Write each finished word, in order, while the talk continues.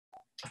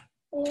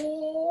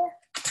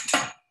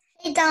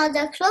Hey Donald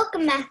Duck,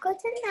 welcome back with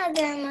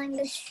another Among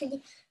Us video.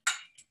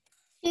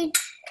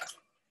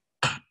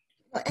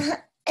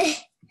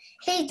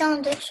 Hey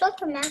Donald Duck,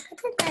 welcome back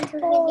with another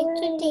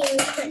video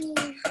today.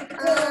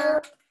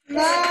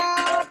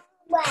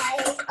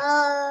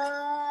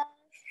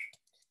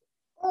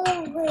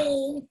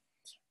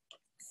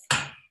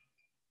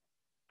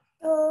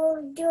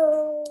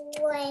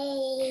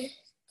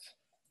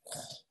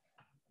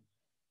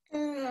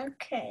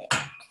 Okay.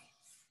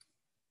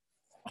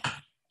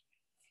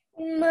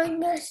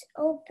 Among Us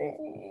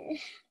open.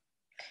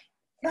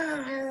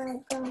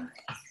 I'm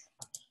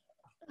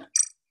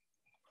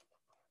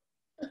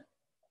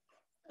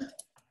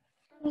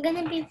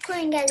gonna be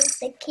playing as a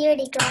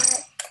security guard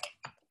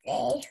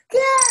today.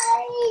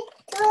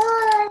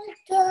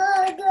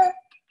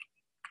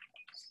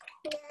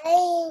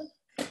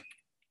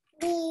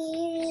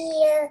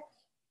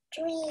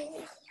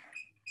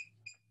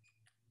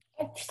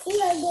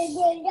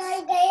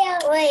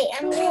 Wait,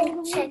 I'm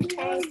gonna check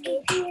security.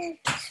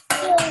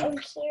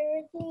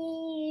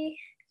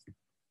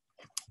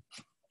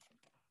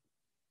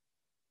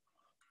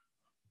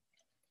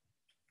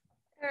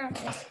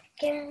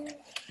 Again.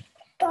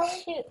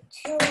 Shoot.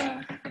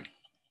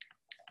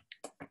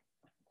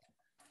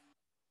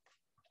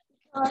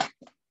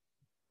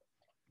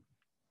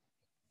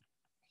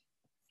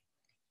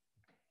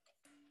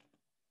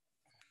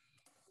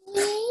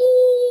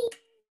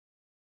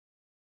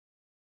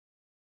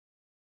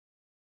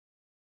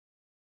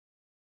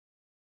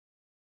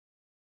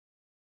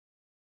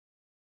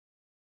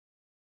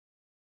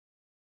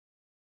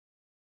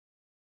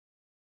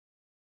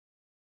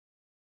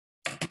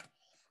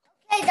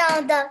 Hey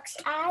Donald Ducks,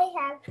 I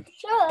have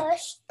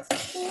just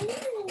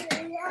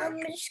I'm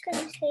just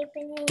gonna type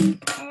in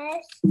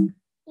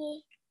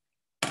S-E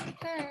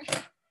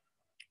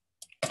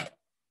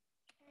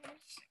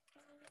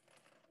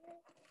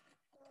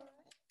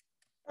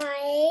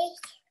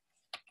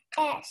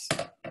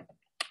I-S-E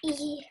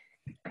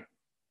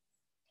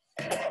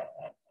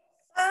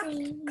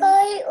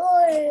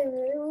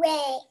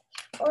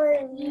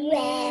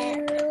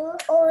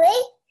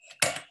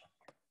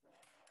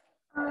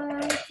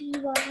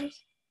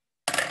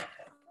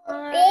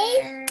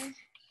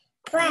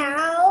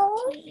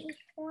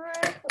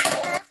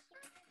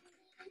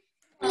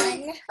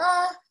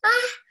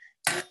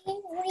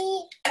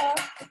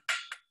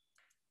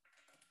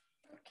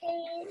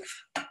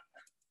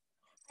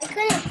I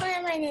couldn't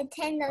find my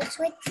Nintendo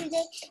Switch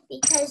today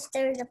because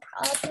there's a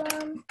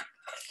problem.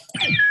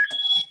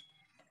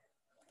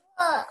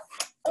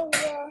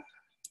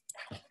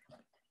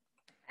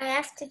 I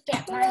have to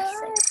get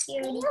my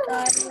security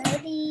guard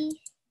ready.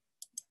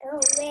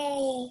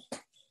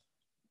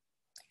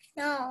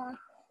 No.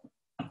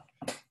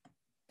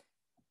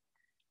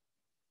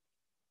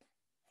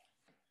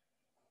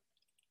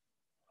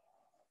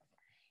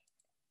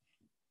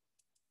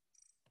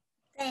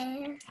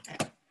 There.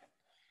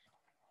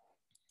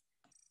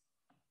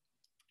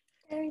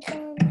 There's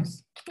a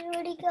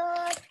security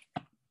guard.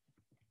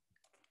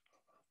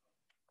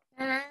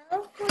 Now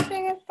we're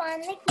gonna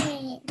find the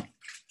game.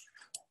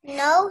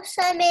 No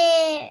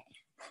summit.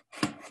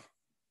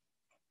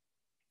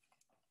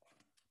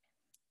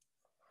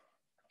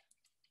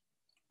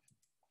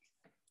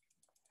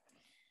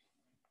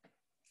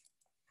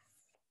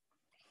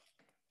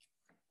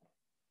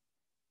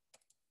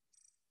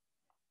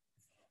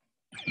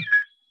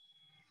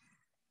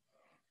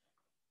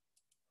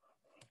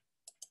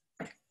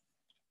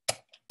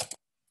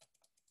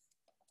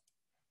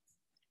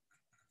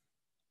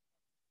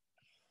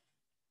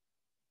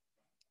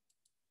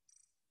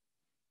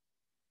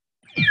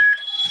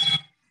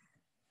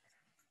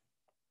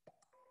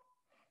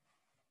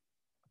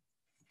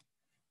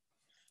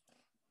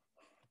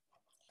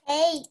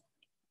 Hey,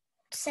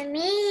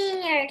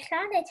 Samir, it's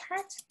not a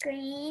touch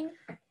screen.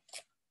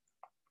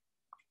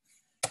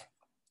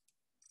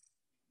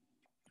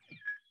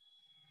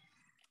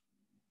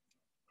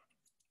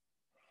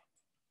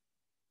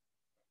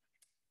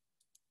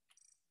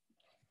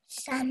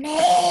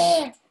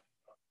 Samir.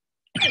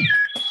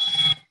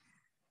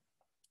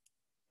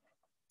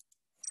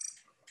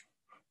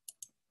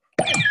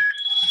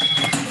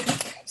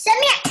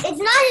 Samir, it's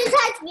not a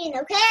touch screen,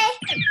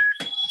 okay?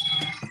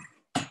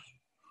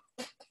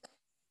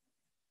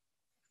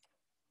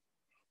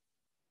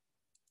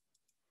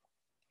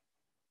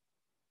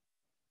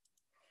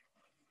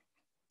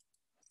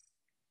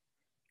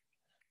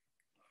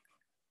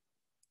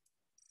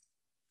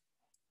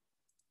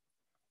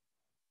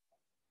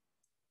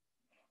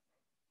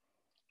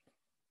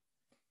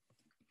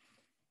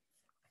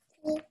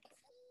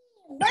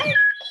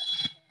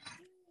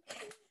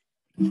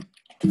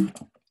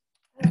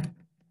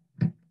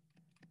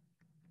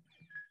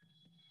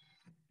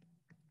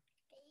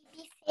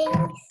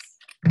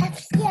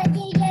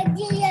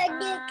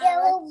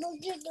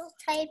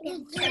 Type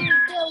in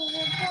roommate.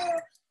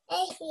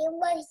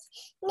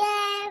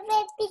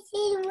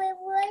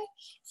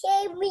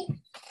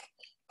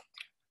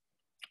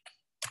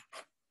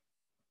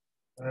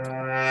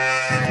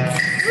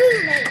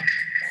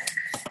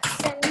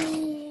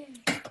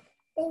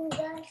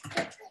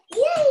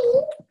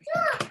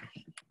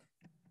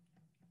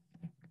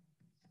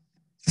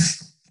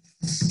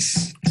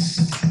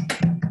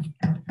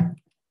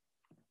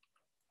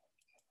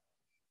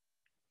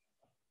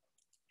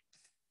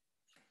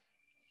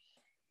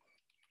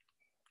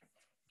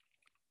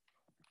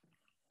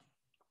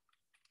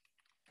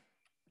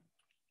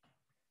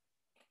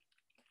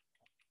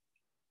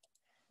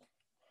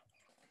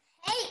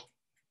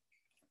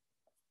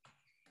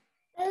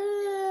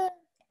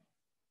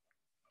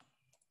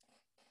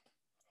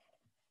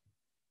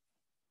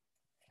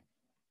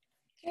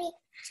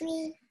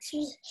 tree,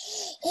 tree.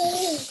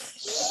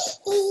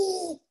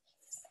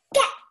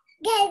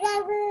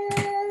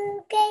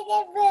 Gagaboo,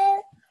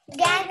 gagaboo,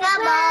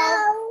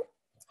 gagaboo.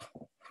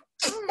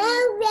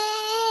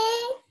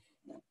 Hooray!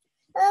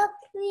 A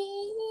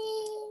green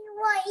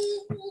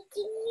white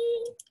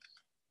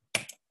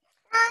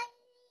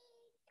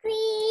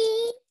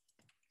green.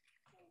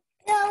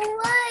 Go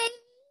away.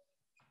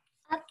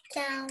 Up,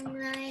 down,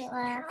 right,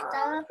 left,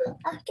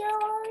 up,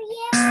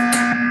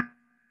 yeah.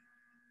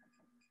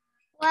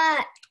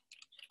 What?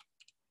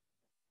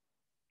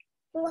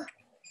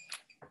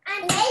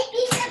 I'm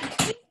making a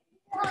video.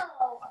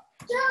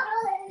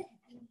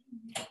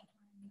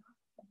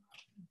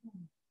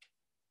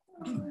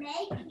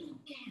 Making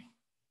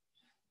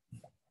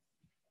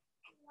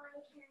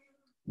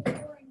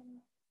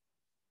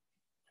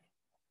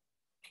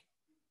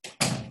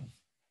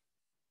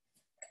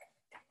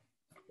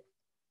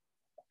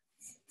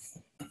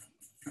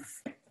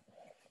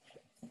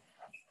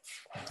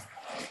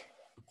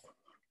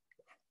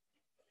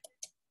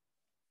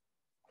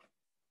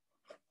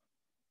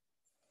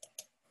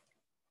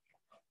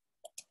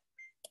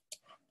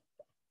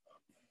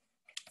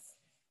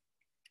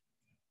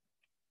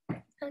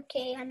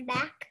Okay, I'm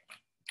back.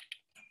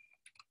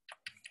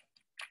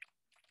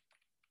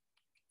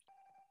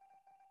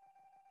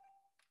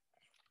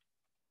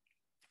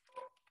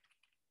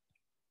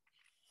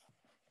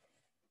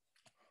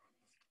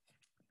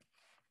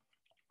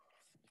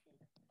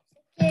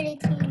 Security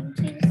team,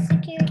 to the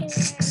security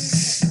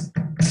room.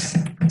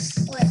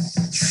 What?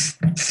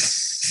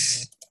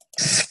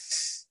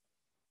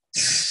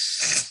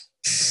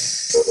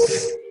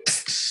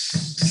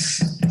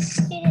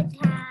 Student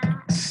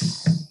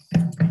house.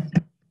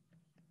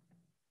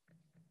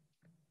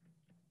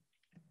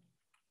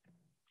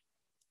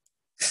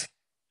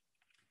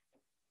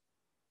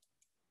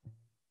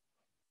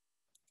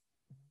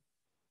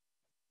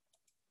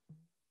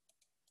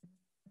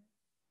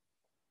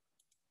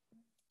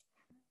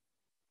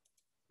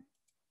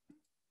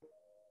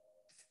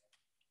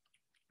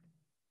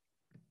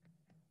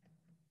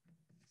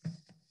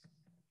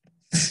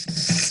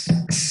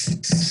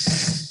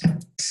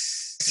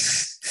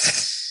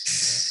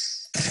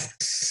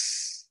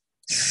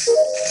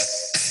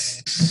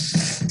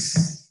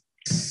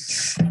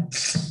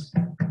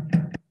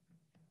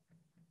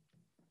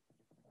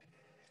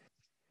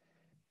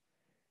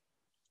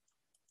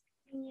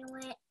 You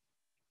went.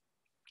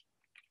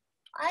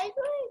 I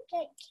would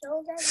get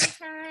killed every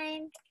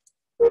time.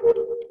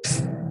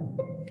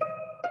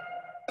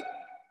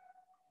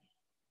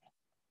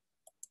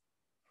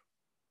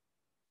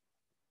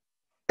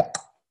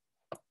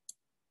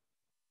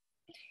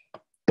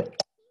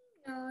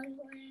 No,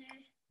 where?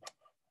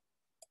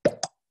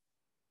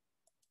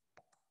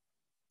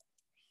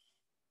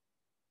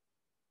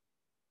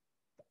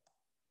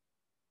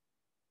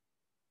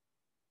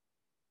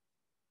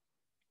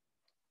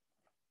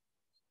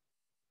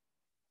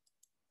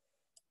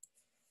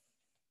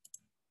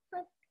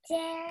 Up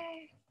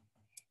there.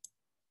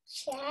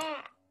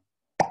 Chat.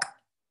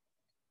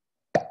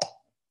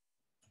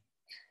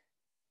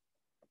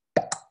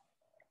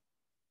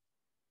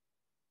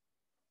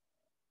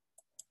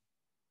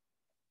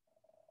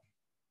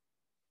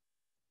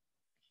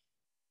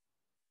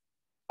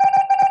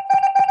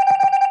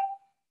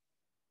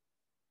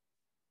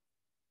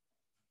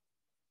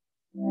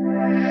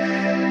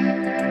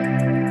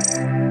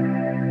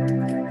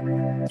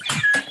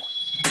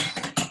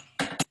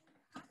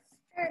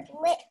 Third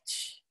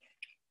glitch.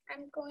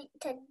 I'm going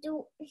to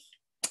do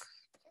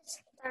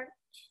start.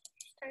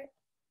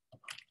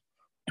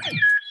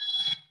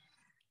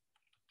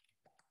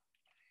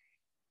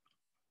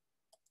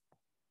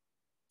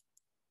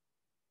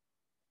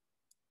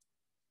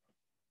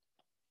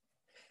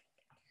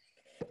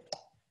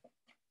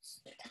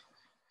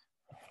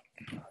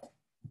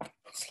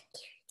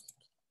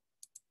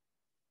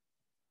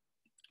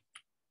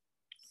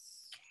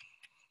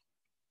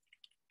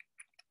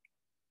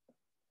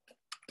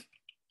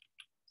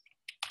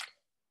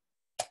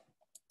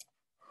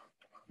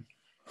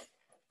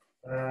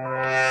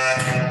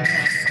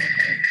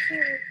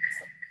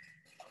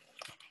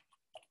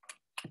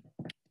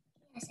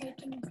 Yes, I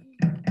can do.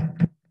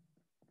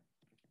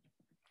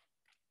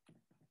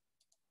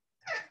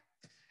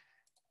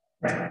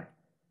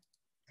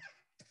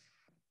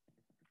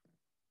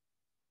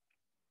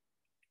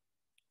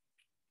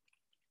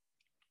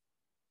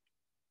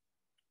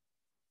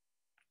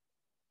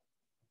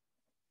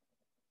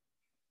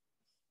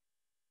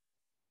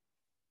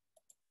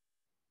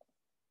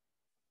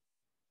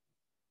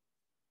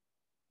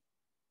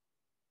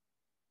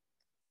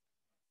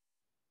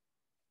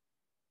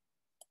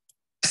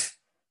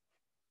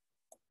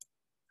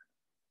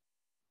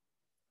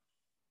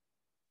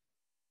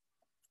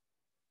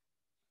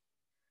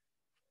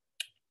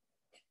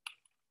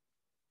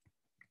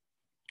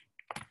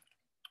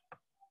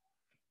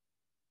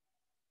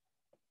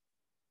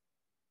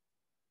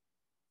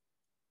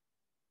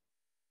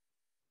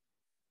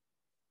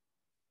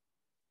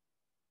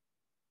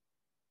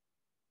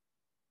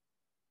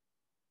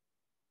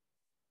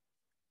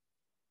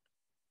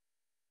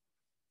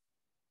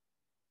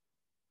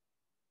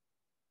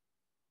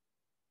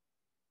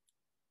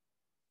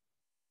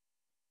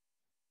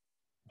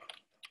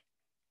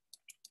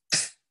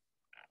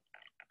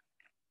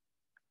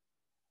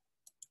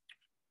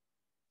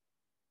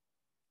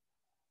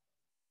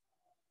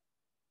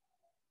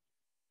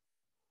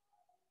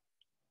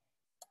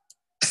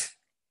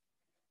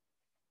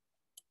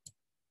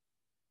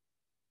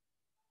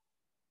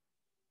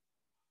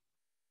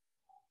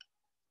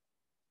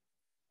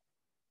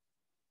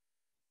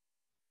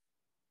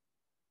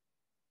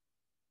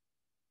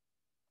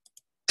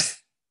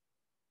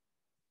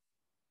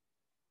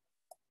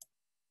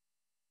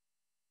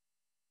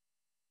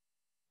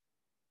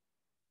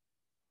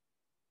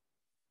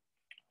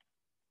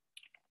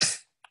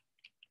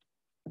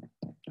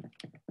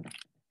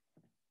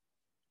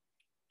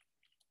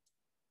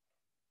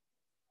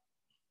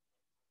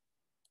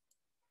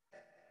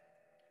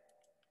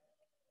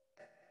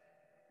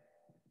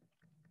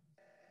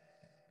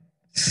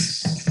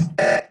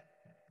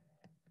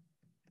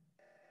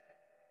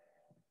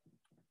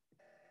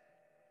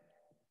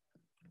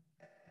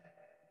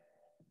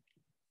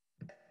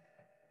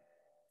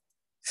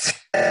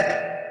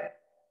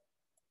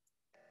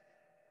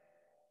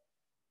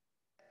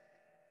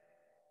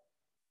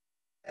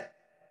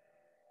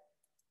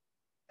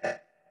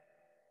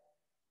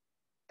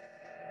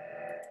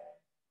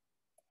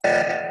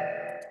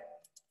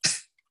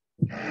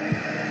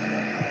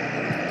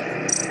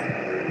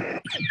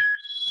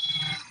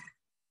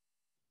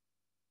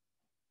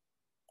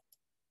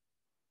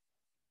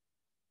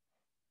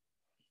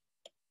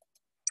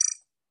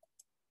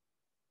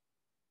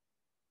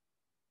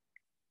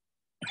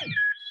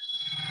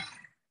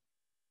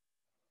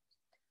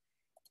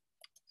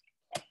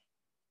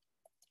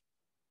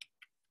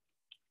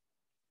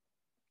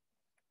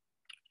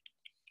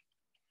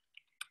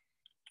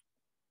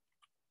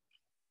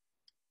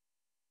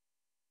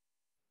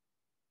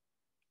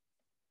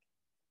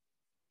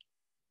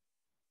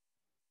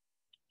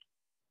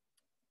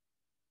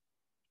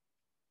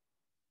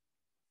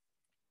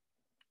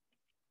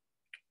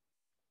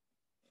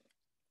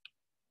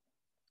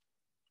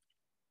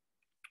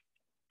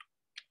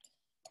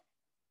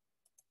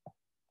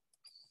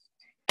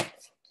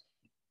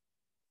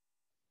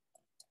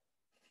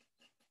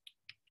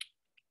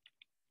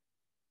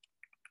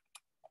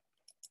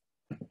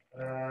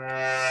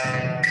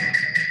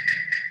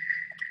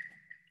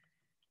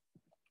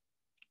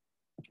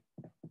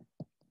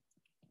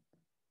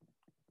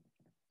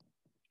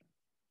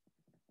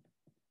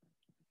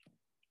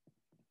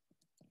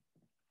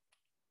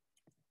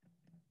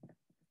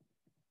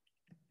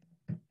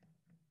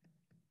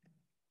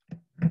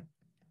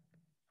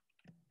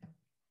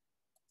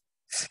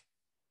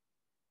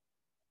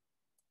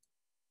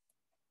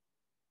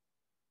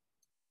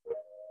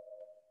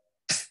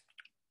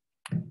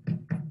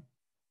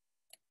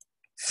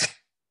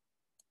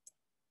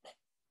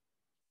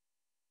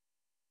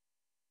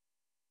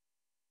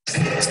 I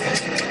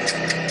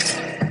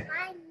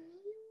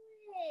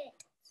knew it.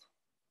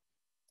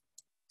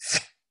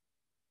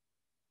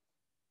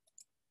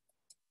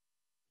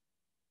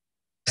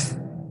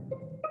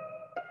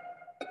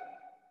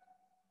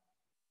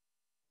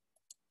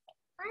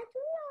 Why do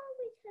I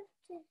always have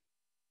to?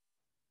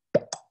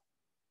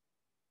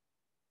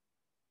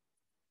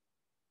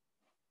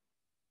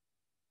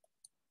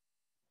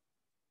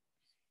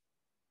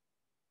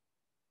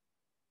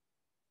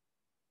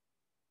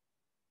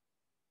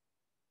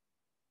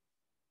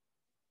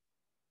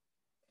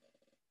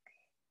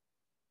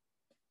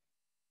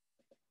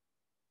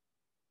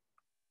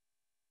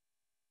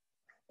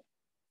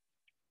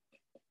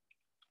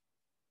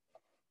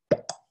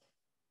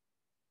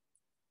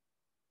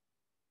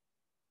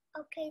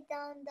 Okay,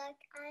 Donald Duck.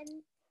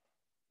 I'm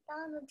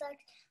Donald Duck.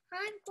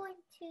 I'm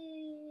going to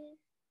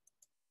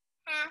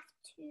have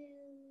to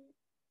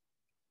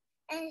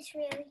end this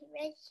video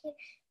right here.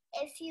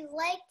 If you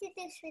liked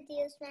this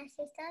video, smash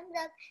the thumbs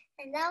up,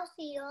 and I'll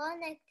see you all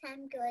next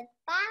time. Goodbye.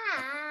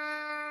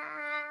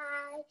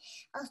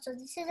 Also,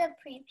 this is a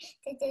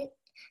preview.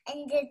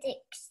 In the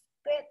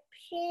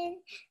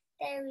description,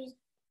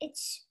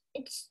 it's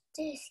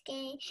this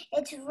game.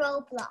 It's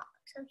Roblox.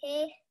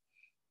 Okay.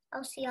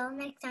 I'll see you all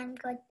next time.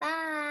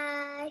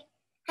 Goodbye.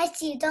 I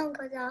see you. Don't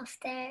go off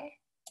there.